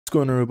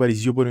going on, everybody?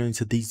 It's your boy. In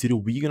today's video,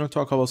 we're gonna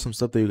talk about some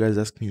stuff that you guys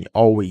ask me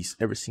always,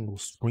 every single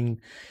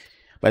stream.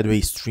 By the way,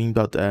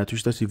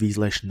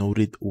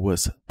 stream.twitch.tv/noted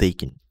was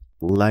taken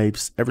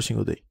lives every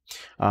single day.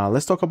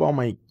 Let's talk about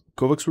my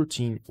Kovacs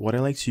routine, what I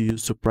like to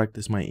use to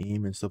practice my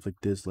aim and stuff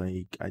like this.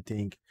 Like, I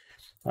think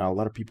a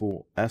lot of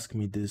people ask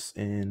me this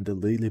in the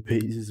daily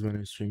basis when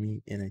I'm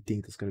streaming, and I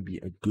think that's gonna be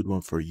a good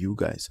one for you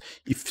guys,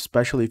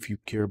 especially if you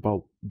care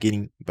about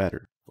getting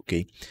better.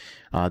 Okay,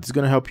 this is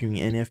gonna help you in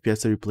any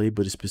FPS that you play,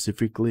 but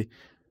specifically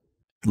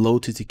low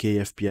TTK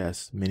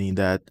FPS, meaning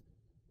that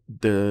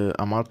the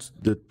amount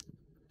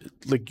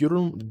like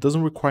it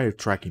doesn't require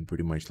tracking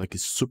pretty much. Like,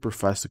 it's super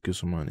fast to kill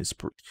someone. It's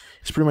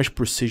pretty much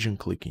precision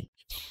clicking.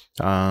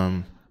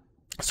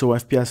 So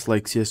FPS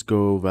like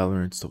CS:GO,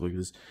 Valorant, stuff like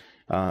this.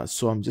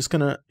 So I'm just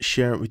gonna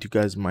share with you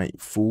guys my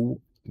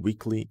full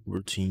weekly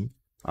routine.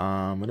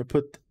 I'm gonna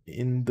put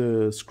in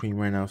the screen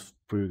right now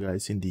for you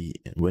guys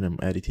when I'm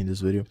editing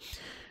this video.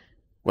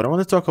 What I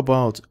want to talk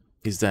about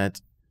is that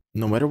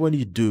no matter what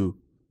you do,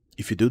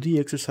 if you do the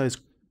exercise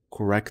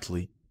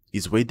correctly,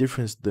 it's way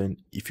different than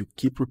if you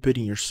keep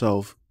repeating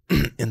yourself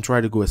and try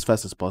to go as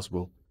fast as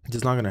possible.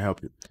 It's not gonna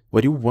help you.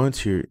 What you want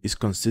here is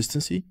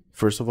consistency,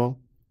 first of all.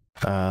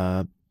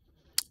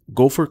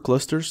 Go for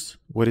clusters.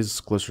 What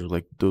is clusters?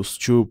 Like, those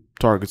two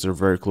targets are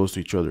very close to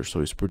each other, so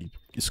it's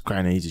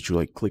kind of easy to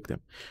like click them.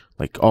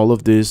 Like all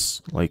of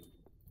this like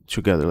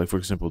together. Like, for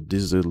example,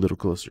 this is a little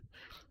cluster.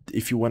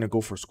 If you want to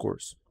go for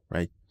scores,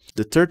 right?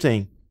 The third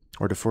thing,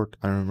 or the fourth,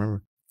 I don't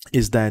remember,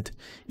 is that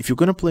if you're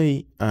gonna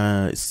play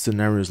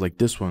scenarios like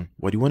this one,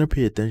 what you want to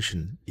pay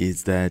attention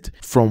is that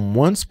from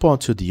one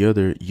spot to the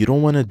other, you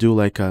don't want to do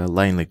like a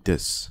line like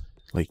this,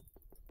 like,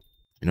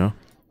 you know,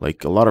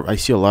 like I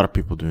see a lot of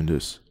people doing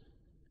this.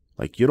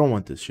 Like, you don't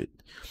want this shit.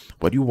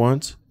 What you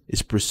want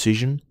is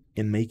precision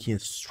and making a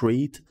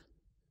straight,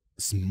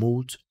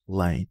 smooth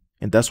line.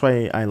 And that's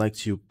why I like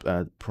to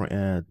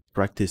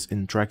practice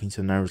in tracking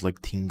scenarios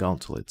like Team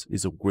Gauntlet.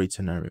 Is a great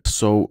scenario.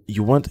 So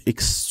you want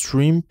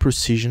extreme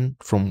precision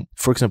from,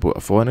 for example,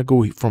 if I want to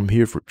go from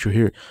here to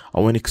here, I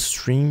want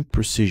extreme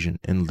precision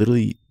and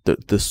literally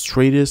the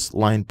straightest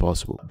line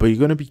possible. But you're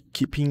going to be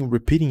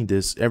repeating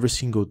this every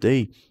single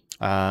day.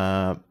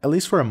 At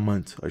least for a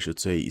month, I should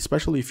say,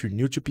 especially if you're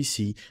new to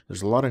PC.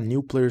 There's a lot of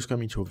new players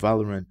coming to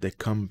Valorant that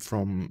come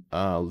from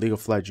League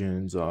of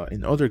Legends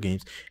and other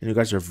games, and you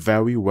guys are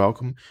very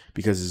welcome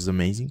because it's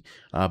amazing.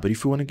 But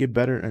if you want to get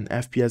better in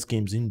FPS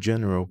games in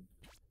general,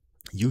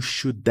 you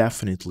should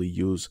definitely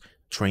use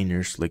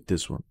trainers like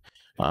this one.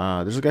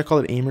 There's a guy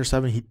called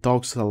Aimer7. He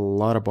talks a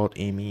lot about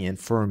aiming, and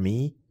for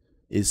me,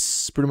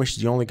 is pretty much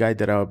the only guy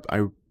that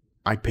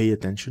I pay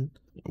attention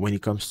when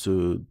it comes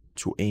to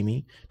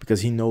aiming,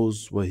 because he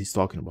knows what he's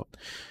talking about.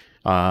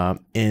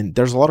 And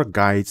there's a lot of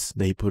guides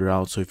that he put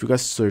out, so if you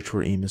guys search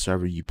for aim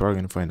server, you're probably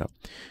gonna find out.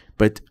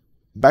 But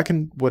back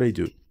in what I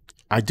do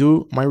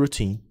my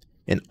routine,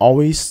 and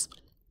always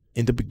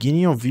in the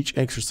beginning of each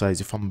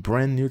exercise, if I'm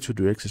brand new to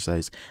the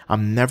exercise,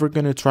 I'm never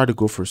gonna try to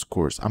go for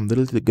scores. I'm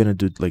literally gonna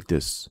do it like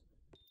this.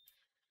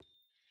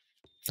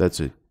 That's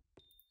it.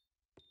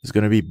 It's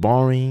gonna be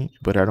boring,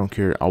 but I don't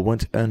care. I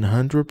want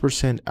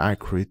 100%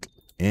 accurate,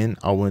 and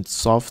I want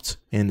soft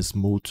and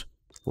smooth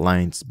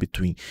lines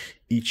between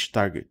each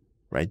target,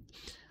 right?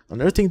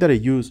 Another thing that I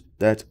use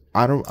that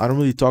I don't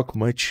really talk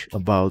much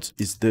about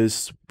is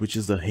this, which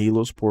is the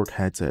Halo Sport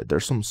headset.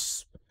 There's some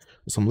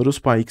little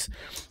spikes.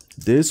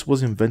 This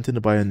was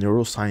invented by a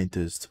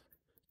neuroscientist.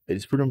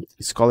 It's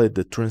called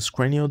the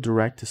transcranial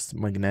direct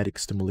magnetic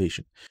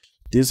stimulation.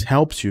 This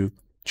helps you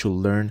to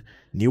learn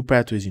new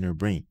pathways in your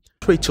brain.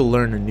 The way to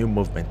learn a new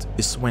movement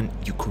is when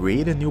you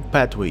create a new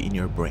pathway in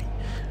your brain,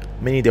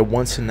 meaning that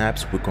one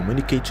synapse will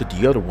communicate to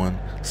the other one,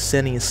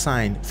 sending a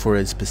sign for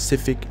a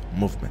specific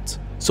movement.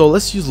 So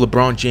let's use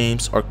LeBron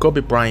James or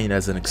Kobe Bryant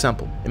as an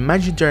example.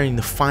 Imagine they're in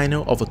the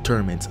final of a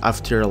tournament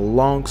after a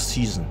long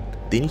season.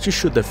 They need to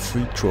shoot a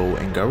free throw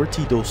and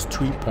guarantee those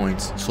 3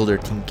 points so their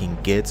team can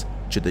get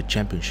to the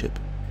championship.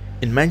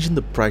 Imagine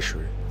the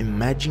pressure.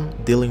 Imagine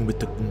dealing with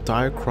the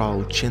entire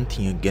crowd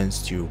chanting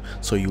against you,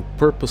 so you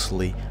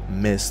purposely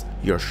miss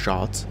your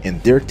shots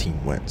and their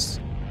team wins.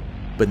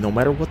 But no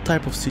matter what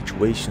type of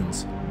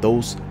situations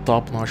those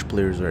top-notch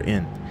players are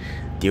in,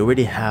 they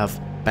already have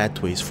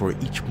pathways for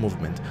each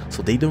movement,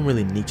 so they don't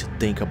really need to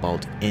think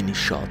about any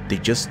shot. They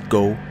just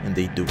go and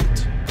they do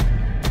it.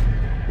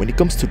 When it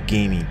comes to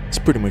gaming, it's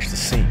pretty much the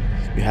same.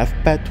 You have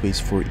pathways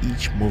for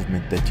each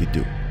movement that you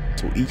do.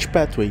 So each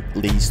pathway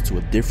leads to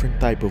a different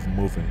type of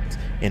movement,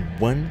 and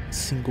one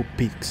single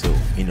pixel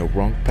in a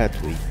wrong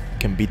pathway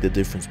can be the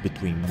difference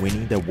between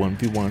winning that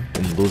 1v1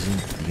 and losing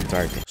the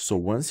entire thing. So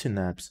one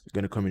synapse is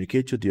going to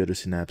communicate to the other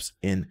synapse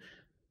and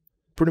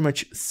pretty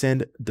much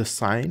send the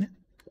sign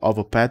of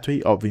a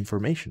pathway of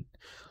information.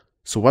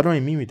 So what do I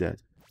mean with that?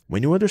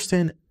 When you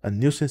understand a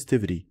new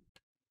sensitivity,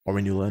 or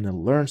when you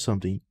learn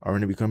something, or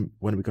when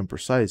you become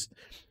precise,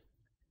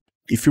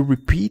 if you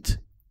repeat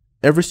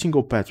every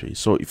single pathway,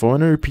 so if I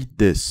want to repeat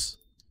this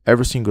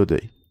every single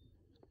day,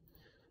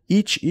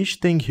 each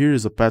thing here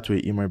is a pathway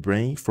in my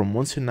brain from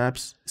one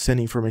synapse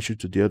sending information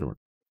to the other one.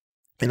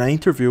 And I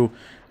interview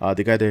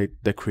the guy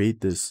that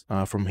create this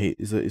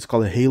it's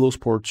called a Halo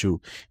Sport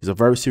 2. It's a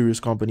very serious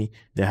company.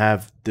 They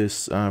have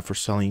this for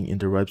selling in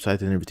their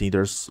website and everything.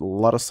 There's a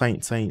lot of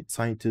science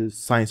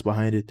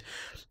behind it.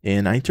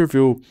 And I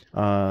interview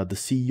the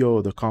CEO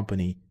of the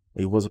company.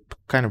 It was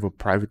kind of a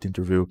private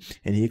interview,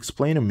 and he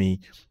explained to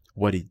me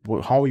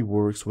how it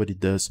works, what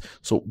it does.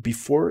 So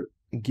before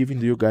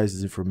giving you guys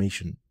this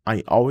information,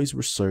 I always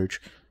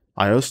research.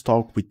 I always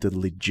talk with the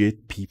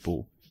legit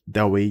people.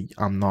 That way,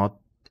 I'm not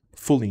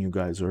fooling you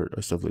guys or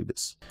stuff like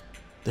this.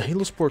 The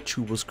Halo Sport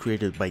 2 was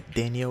created by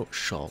Daniel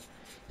Scholl.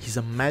 He's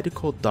a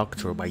medical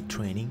doctor by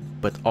training,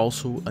 but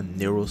also a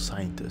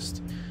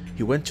neuroscientist.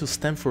 He went to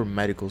Stanford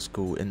Medical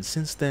School, and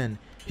since then,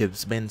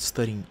 he's been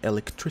studying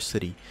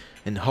electricity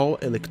and how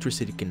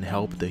electricity can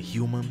help the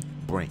human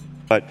brain.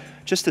 But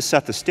just to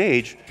set the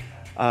stage,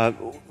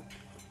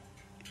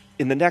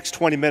 in the next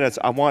 20 minutes,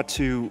 I want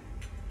to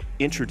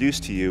introduce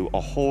to you a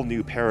whole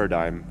new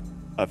paradigm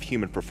of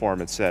human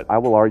performance that I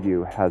will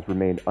argue has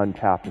remained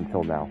untapped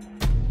until now.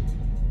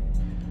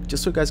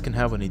 Just so you guys can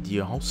have an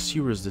idea how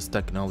serious this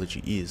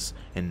technology is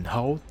and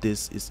how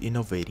this is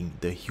innovating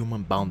the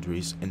human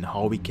boundaries and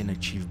how we can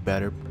achieve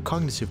better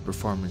cognitive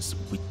performance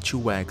with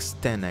 2x,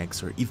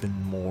 10x or even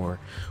more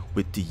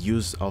with the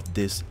use of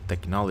this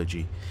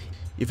technology.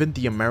 Even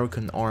the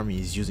American Army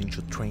is using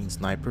to train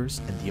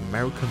snipers, and the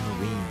American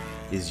Marine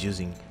is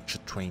using to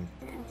train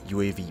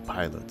UAV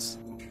pilots.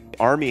 The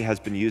Army has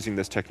been using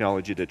this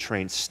technology to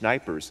train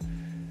snipers,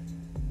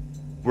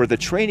 where the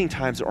training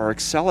times are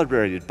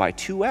accelerated by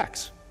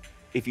 2x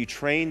if you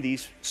train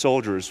these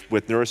soldiers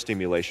with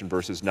neurostimulation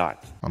versus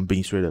not. I'm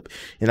being straight up.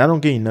 And I don't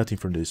gain nothing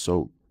from this,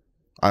 so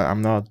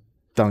I'm not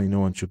telling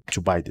no one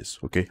to buy this,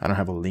 okay? I don't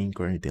have a link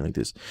or anything like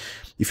this.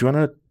 If you want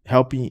to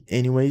help me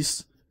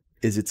anyways,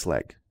 is its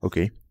lag,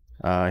 okay?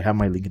 I have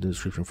my link in the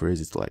description for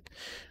its lag.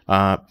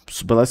 But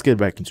let's get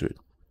back into it.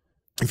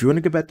 If you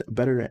want to get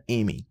better at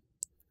aiming,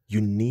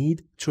 you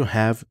need to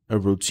have a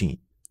routine.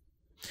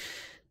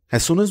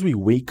 As soon as we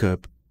wake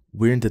up,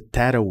 we're in the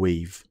theta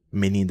wave,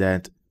 meaning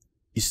that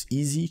it's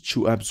easy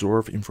to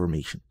absorb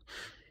information.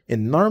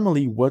 And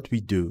normally what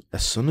we do,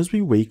 as soon as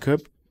we wake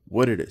up,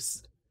 what it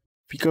is?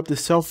 Pick up the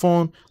cell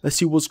phone, let's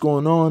see what's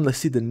going on, let's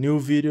see the new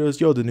videos,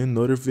 yo, the new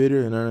Notor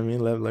video, you know what I mean?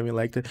 Let me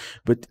like that.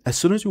 But as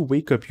soon as you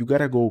wake up, you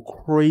gotta go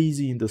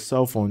crazy in the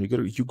cell phone,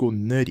 you go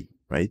nutty,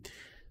 right?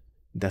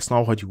 That's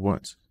not what you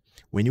want.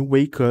 When you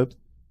wake up,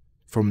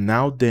 from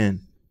now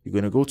then, you're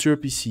gonna go to your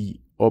PC,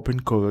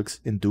 open Kovacs,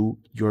 and do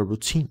your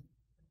routine.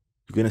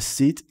 You're gonna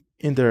sit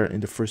in there in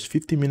the first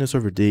 50 minutes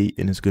of your day,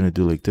 and it's gonna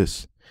do like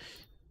this.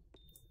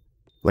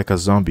 Like a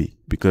zombie,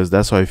 because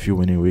that's how I feel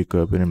when I wake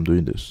up and I'm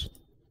doing this.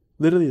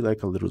 Literally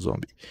like a little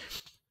zombie.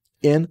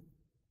 And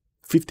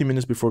 50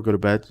 minutes before I go to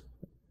bed,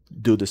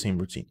 do the same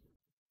routine.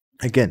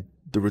 Again,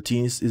 the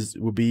routine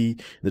will be in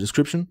the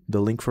description,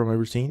 the link for my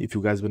routine. If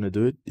you guys want to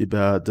do it, it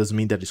doesn't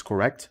mean that it's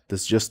correct.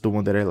 That's just the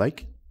one that I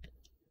like.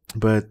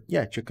 But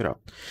yeah, check it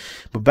out.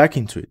 But back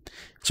into it.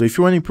 So if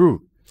you want to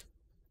improve,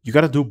 you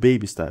got to do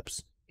baby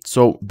steps.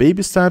 So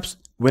baby steps,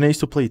 when I used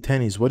to play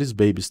tennis, what is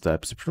baby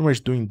steps? It's pretty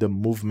much doing the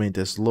movement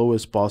as slow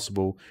as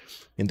possible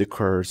in the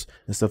curves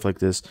and stuff like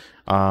this.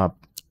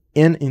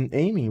 And in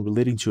aiming,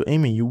 relating to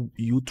aiming,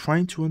 you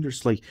trying to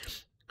understand, like,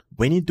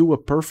 when you do a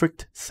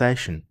perfect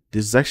session,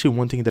 this is actually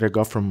one thing that I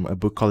got from a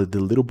book called The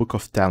Little Book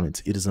of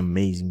Talents. It is an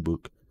amazing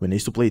book. When I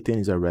used to play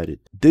tennis, I read it.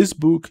 This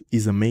book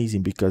is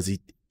amazing because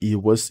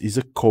is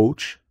a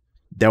coach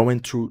that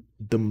went through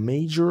the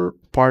major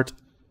part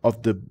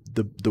of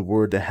the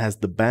world that has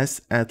the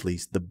best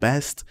athletes, the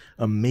best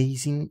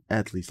amazing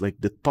athletes,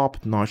 like the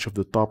top notch of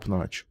the top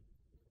notch.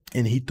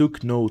 And he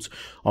took notes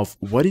of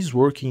what is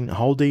working,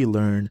 how they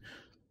learn,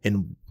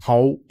 and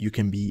how you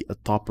can be a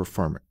top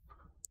performer.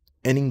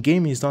 And in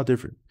gaming, it's not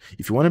different.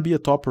 If you want to be a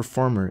top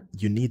performer,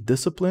 you need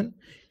discipline,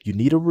 you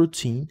need a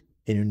routine,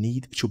 and you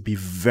need to be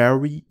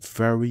very,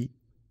 very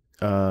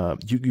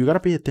you gotta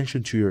pay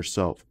attention to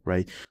yourself,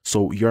 right?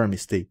 So your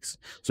mistakes.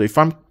 So if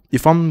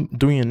I'm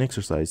doing an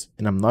exercise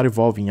and I'm not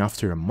evolving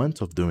after a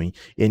month of doing,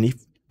 and if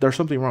there's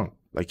something wrong,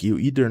 like you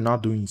either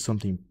not doing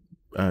something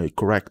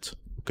correct,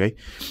 okay,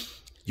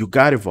 you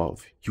gotta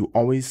evolve. You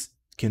always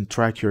can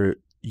track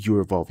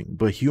you're evolving.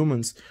 But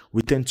humans,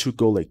 we tend to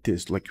go like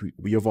this, like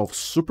we evolve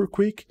super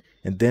quick,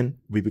 and then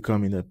we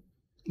become in a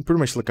pretty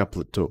much like a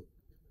plateau.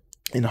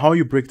 And how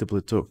you break the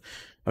plateau,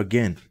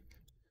 again,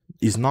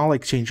 it's not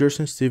like change your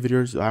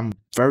sensitivities. I'm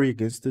very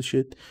against this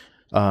shit.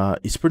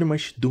 It's pretty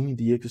much doing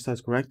the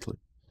exercise correctly.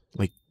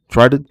 Like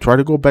try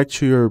to go back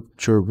to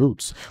your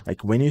roots.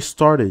 Like when you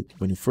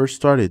first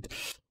started,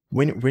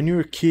 when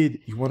you're a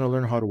kid, you want to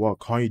learn how to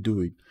walk. How you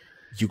do it?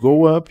 You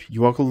go up,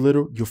 you walk a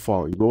little, you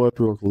fall. You go up,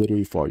 you walk a little,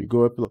 you fall. You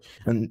go up,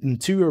 and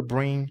until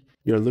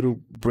your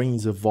little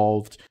brain's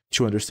evolved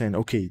to understand.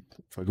 Okay,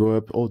 if I go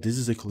up, oh, this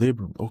is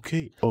equilibrium.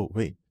 Okay, oh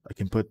wait, I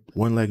can put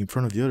one leg in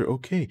front of the other.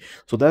 Okay,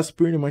 so that's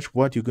pretty much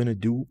what you're gonna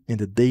do in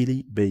the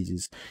daily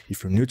basis.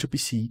 If you're new to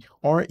PC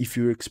or if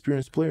you're an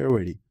experienced player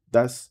already,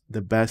 that's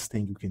the best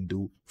thing you can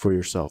do for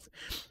yourself.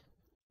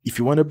 If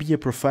you want to be a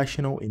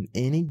professional in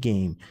any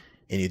game,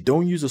 and you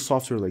don't use a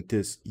software like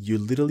this, you're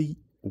literally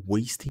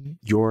wasting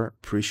your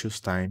precious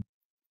time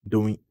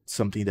doing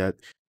something that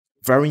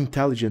very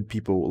intelligent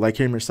people, like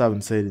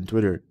Gamer7 said in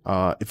Twitter,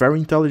 very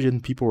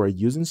intelligent people are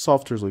using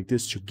softwares like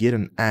this to get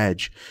an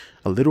edge,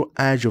 a little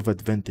edge of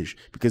advantage.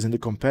 Because in the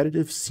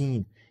competitive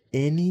scene,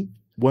 any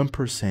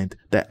 1%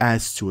 that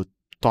adds to a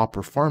top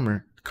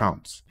performer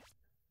counts.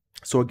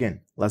 So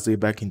again, let's get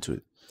back into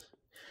it.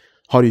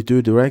 How do you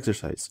do the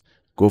exercise?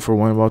 Go from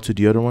one wall to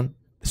the other one,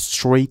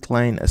 straight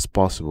line as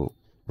possible,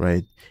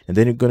 right? And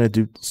then you're gonna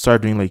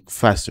start doing like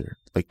faster.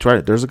 Like try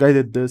it. There's a guy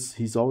that does.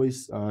 He's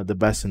always the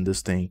best in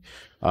this thing.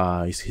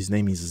 His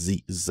name is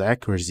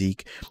Zach or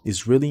Zeke.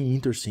 It's really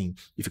interesting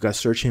if you guys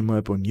search him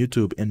up on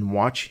YouTube and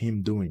watch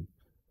him doing,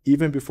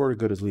 even before you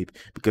go to sleep.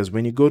 Because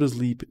when you go to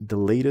sleep, the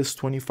latest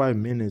 25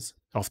 minutes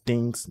of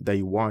things that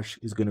you watch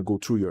is gonna go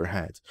through your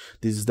head.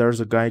 There's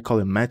a guy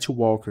called Matthew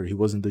Walker. He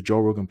was in the Joe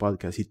Rogan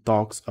podcast. He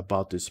talks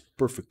about this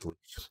perfectly.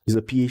 He's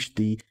a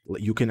PhD.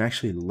 You can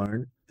actually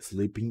learn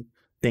sleeping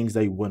things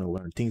that you want to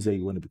learn, things that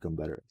you want to become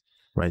better at,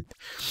 right?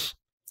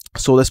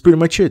 So that's pretty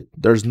much it.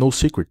 There's no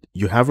secret.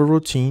 You have a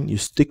routine, you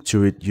stick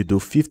to it, you do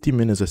 50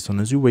 minutes as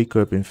soon as you wake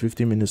up and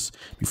 50 minutes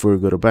before you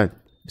go to bed.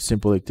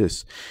 Simple like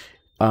this.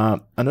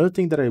 Another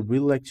thing that I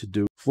really like to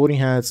do, floating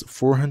heads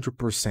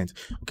 400%.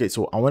 Okay,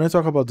 so I want to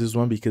talk about this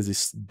one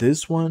because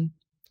this one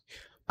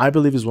I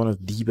believe is one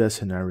of the best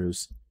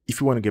scenarios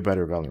if you want to get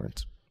better at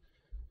Valorant.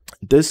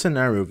 This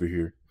scenario over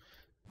here,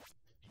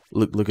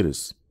 look at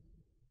this.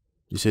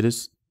 You see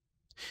this?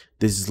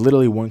 This is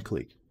literally one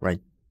click, right?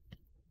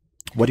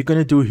 What you're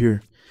gonna do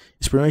here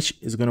is pretty much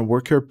is gonna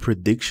work your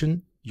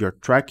prediction, your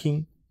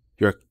tracking,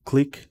 your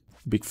click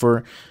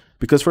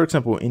because for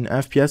example in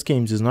FPS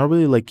games it's not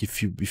really like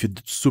if you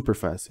do super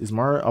fast, it's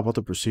more about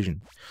the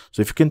precision.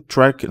 So if you can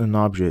track an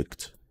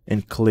object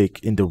and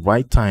click in the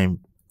right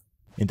time,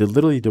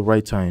 literally the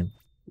right time,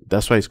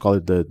 that's why it's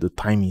called the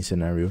timing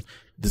scenario.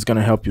 This is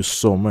gonna help you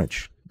so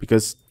much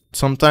because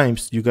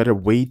sometimes you gotta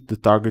wait the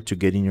target to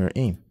get in your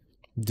aim.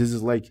 This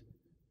is like,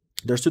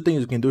 there's two things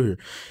you can do here.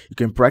 You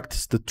can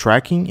practice the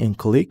tracking and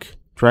click,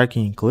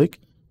 tracking and click,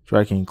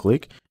 tracking and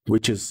click,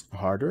 which is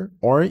harder,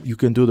 or you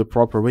can do the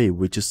proper way,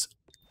 which is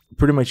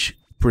pretty much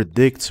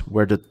predict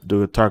where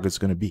the target's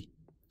gonna be.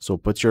 So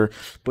put your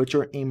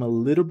aim a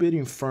little bit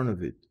in front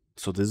of it.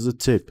 So this is a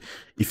tip.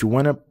 If you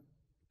wanna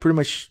pretty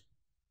much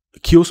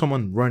kill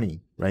someone running,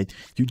 right?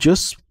 You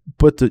just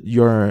put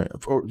or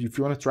if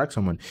you want to track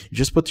someone, you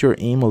just put your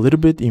aim a little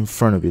bit in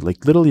front of it,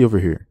 like literally over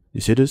here.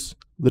 You see this?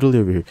 Literally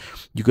over here.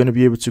 You're gonna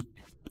be able to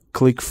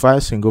click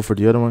fast and go for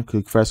the other one,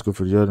 click fast, go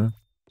for the other.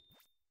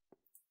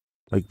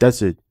 Like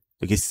that's it.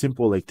 Like it's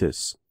simple like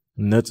this.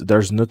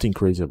 There's nothing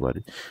crazy about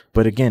it.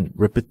 But again,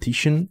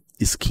 repetition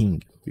is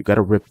king. You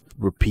gotta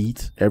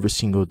repeat every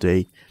single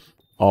day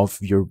of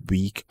your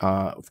week.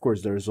 Of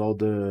course, there's all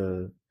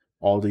the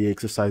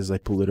exercises. I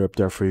pull it up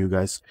there for you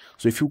guys.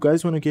 So if you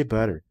guys want to get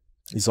better,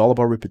 it's all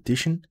about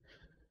repetition,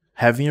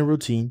 having a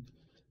routine.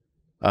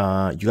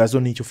 You guys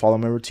don't need to follow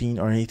my routine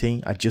or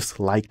anything. I just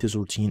like this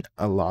routine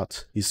a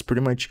lot. It's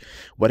pretty much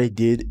what I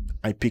did.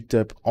 I picked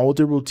up all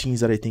the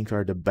routines that I think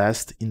are the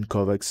best in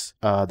Kovacs.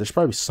 There's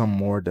probably some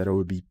more that I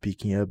would be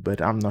picking up,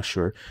 but I'm not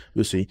sure.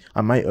 We'll see.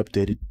 I might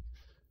update it.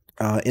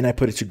 And I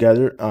put it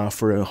together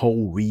for a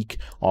whole week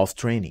of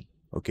training.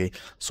 Okay,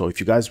 so if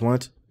you guys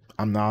want,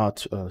 I'm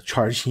not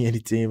charging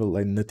anything,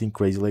 like nothing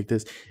crazy like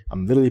this.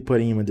 I'm literally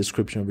putting in my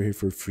description over here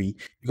for free.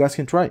 You guys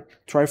can try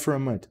for a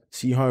month,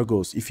 see how it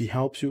goes. If it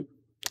helps you,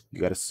 you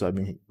gotta sub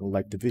and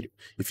like the video.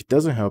 If it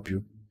doesn't help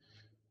you,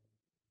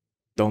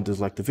 don't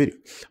dislike the video.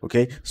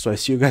 Okay, so I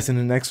see you guys in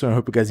the next one. I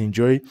hope you guys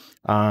enjoy.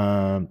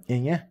 And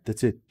yeah,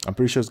 that's it. I'm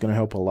pretty sure it's gonna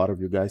help a lot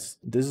of you guys.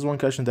 This is one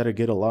question that I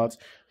get a lot.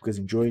 You guys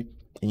enjoy,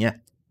 and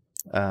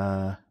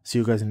yeah, see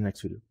you guys in the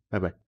next video.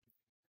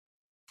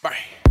 Bye.